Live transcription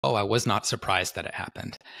Oh, I was not surprised that it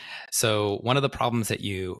happened. So one of the problems that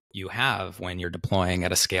you have when you're deploying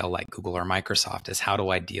at a scale like Google or Microsoft is, how do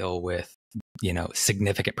I deal with,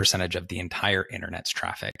 significant percentage of the entire internet's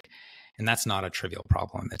traffic? And that's not a trivial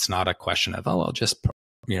problem. It's not a question of, oh, I'll just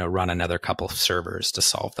run another couple of servers to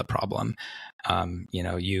solve the problem.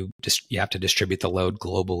 You have to distribute the load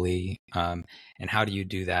globally. And how do you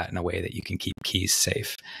do that in a way that you can keep keys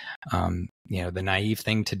safe? The naive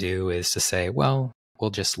thing to do is to say, well, we'll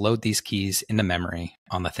just load these keys into memory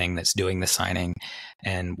on the thing that's doing the signing,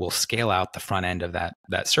 and we'll scale out the front end of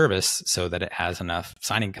that service so that it has enough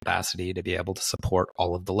signing capacity to be able to support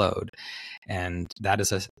all of the load. And that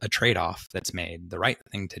is a trade-off that's made. The right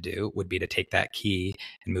thing to do would be to take that key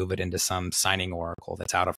and move it into some signing oracle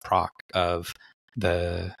that's out of proc of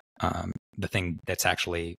the thing that's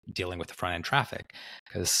actually dealing with the front end traffic.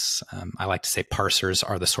 Because I like to say parsers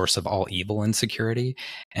are the source of all evil in security.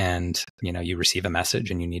 And, you receive a message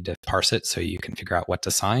and you need to parse it so you can figure out what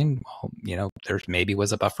to sign. Well, there maybe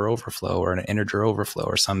was a buffer overflow or an integer overflow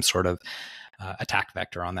or some sort of attack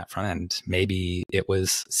vector on that front end. Maybe it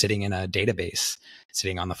was sitting in a database,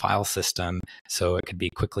 sitting on the file system, so it could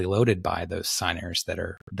be quickly loaded by those signers that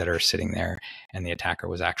are sitting there, and the attacker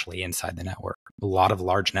was actually inside the network. A lot of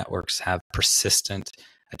large networks have persistent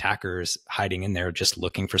attackers hiding in there, just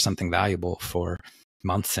looking for something valuable for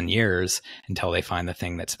months and years until they find the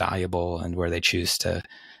thing that's valuable and where they choose to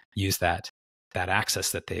use that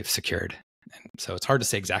access that they've secured. And so it's hard to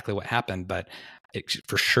say exactly what happened, but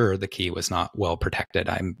for sure the key was not well protected.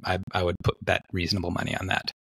 I would bet reasonable money on that.